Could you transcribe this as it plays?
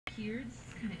here. This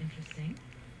is kind of interesting.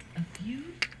 A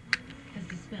feud has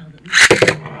dispelled at least.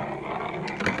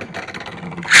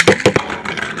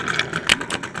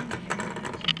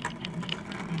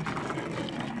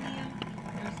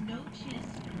 There's no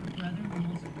chance her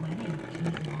brother-in-law's wedding to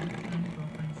his longtime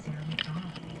girlfriend Sarah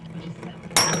McDonald, which is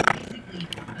basically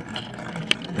a couple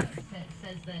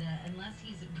says that unless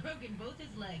he's broken both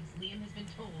his legs, Liam has been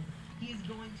told he is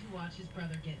going to watch his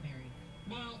brother get married.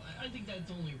 Well, I think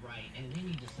that's only right, and they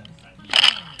need to set aside.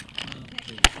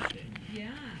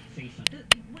 Yeah. Say something.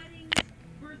 The weddings,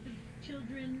 birth of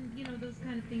children, you know, those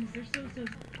kind of things. They're so.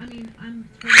 I mean, I'm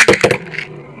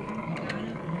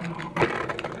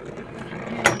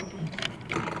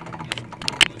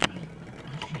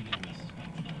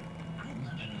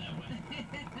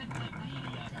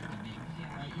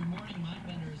Your morning mind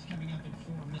bender is coming up in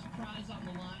 4 minutes. Prize on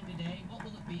the line today. What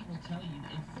will it be? We'll tell you in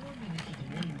 4 minutes of the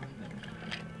morning mind bender.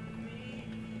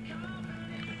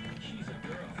 She's a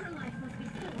girl. Her life must be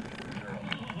so.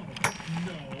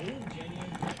 No. Jenny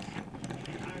and Chris.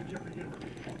 I'm Jeffrey Giver. I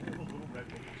have a little red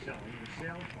book selling the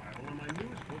sales Bible and my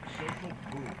newest book, Social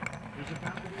Boom. There's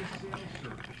about to be a sales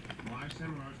surge. My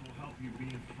seminars will help you be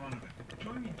in front of it.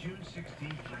 Join me June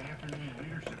 16th for afternoon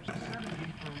leadership,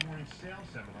 17th for a morning sales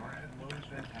seminar at Lowe's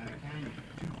Ventana Canyon.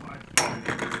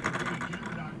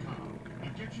 254.com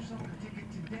and get yourself a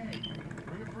ticket today.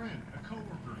 Bring a friend, a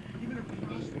coworker, even a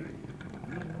prospect.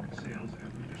 Real world sales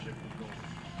and leadership goals.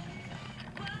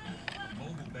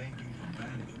 Mobile banking from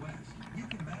Vantage West. You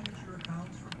can manage your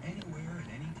accounts from anywhere at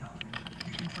any time.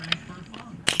 You can transfer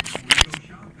funds before you go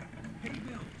shopping, pay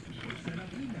bills, or set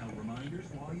up email reminders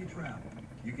while you travel.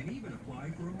 You can even apply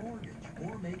for a mortgage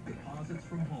or make deposits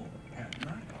from home at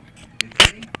night. It's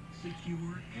safe,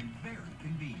 secure, and very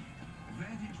convenient.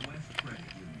 Vantage West Credit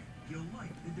Union. You'll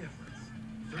like the difference.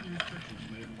 Certain restrictions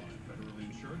may apply. Federally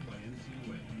insured by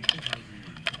NCUA. Equal housing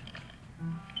lender.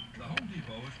 The Home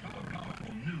Depot has got a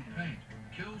powerful new paint,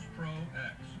 Kills Pro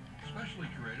X. Specially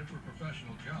created for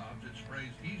professional jobs, it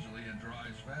sprays easily and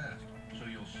dries fast, so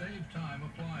you'll save time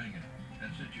applying it.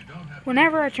 And since you don't have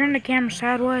Whenever I turn the camera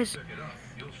sideways, pick it up,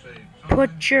 you'll save time,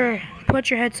 put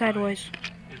your head sideways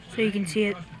It's so you can see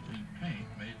it. trusted paint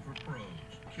made for pros.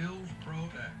 Kills Pro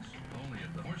X. Only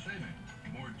at the more saving,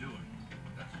 more doing.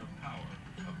 That's the power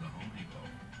of the Home Depot.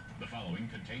 The following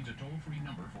contains a toll-free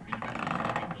number for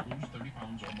individuals looking to lose 30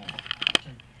 pounds or more.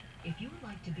 If you would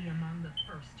like to be among the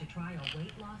first to try a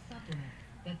weight loss supplement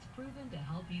that's proven to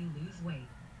help you lose weight,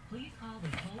 please call the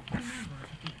toll-free number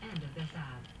at the end of this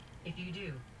ad. If you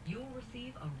do, you will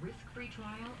receive a risk-free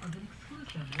trial of an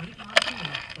exclusive weight loss aid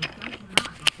that does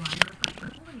not require a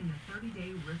prescription. In the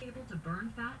 30-day risk, able to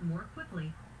burn fat more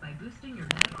quickly by boosting your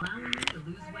head, allowing you to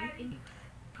lose weight in weeks.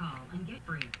 Call and get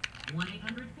free.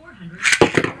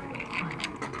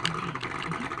 1-800-400-0800. Again, if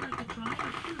you would like to try a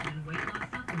proven weight loss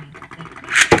supplement that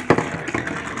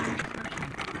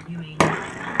you may need to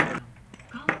know.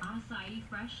 Call Acai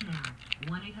Fresh now.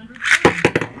 1-800-400-3008.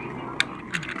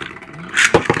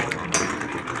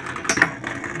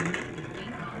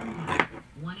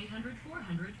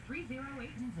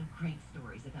 Of great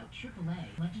stories about AAA,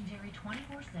 legendary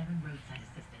 24/7 roadside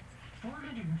assistance.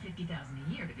 450,000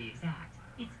 a year to be exact.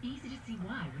 It's easy to see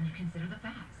why when you consider the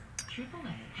facts.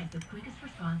 AAA has the quickest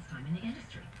response time in the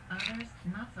industry. Others,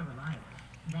 not so reliable.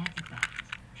 That's a fact.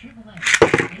 AAA,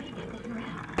 any vehicle you're in.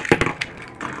 AAA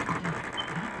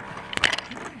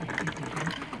is to get to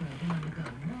the road and on the go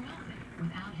more often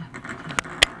without having to tow.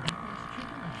 Of course,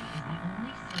 AAA is the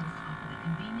only service to offer the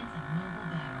convenience of mobile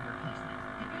battery replacement.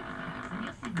 Compare the facts and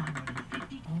you'll see why more than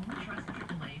 50 only trust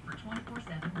AAA for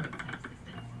 24/7 roadside assistance.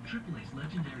 AAA's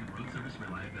legendary road service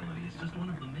reliability is just one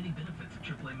of the many benefits of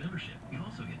AAA membership. You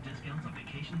also get discounts on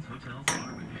vacations, hotels,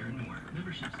 car repair, and more.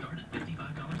 Membership start at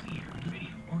 $55 a year.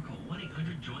 Radio or call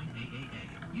 1-800-JOIN-AAA.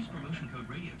 Use promotion code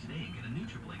RADIO today and get a new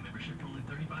AAA membership for only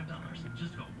 $35.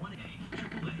 Just call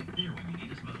 1-800-AAA. There when you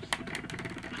need us most.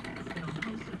 Hospital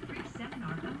hosts a free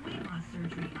seminar on weight loss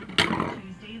surgery on the third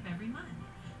Tuesday of every month.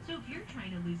 So if you're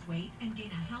trying to lose weight and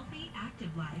gain a healthy,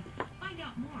 active life, find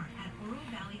out more at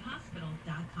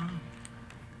OralValleyHospital.com.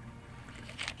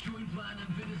 Join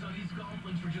Platinum Fitness on these golf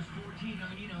links for just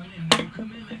 $14.99 and no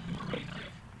commitment.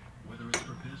 Whether it's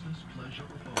for business, pleasure,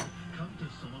 or both, come to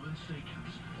Sullivan's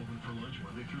Steakhouse. Open for lunch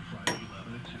Monday through Friday,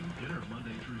 11 to 2. Dinner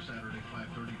Monday through Saturday,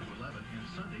 5:30 to 11, and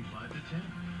Sunday, 5 to 10.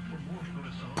 For more, go to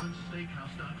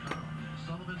SullivanSteakhouse.com.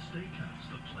 Sullivan's Steakhouse,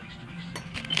 the place to be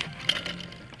seen.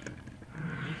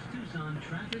 It's Tucson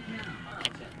traffic now.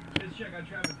 Let's check out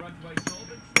traffic brought to you by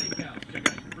Sullivan's Steakhouse. Check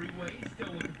out your freeway.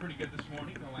 Still looking pretty good this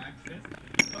morning. No accidents.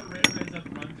 But radar heads up the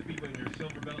run speedway near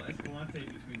Silver Bell Escalante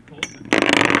between Coles and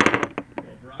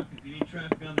Brock. If you need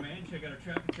traffic on demand, check out our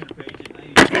traffic center page at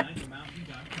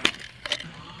 989themountain.com.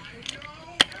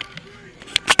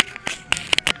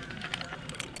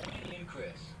 Andy and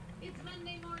Chris. It's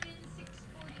Monday morning,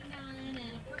 6:49,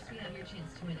 and of course we have your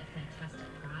chance to win a fantastic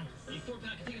prize. A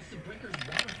 4-pack of tickets to Breakers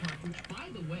Water Park, which, by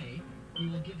the way, we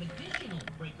will give additional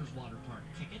Breakers Water Park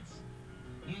tickets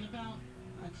in about,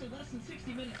 I'd say, less than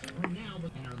 60 minutes from now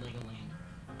in our Legoland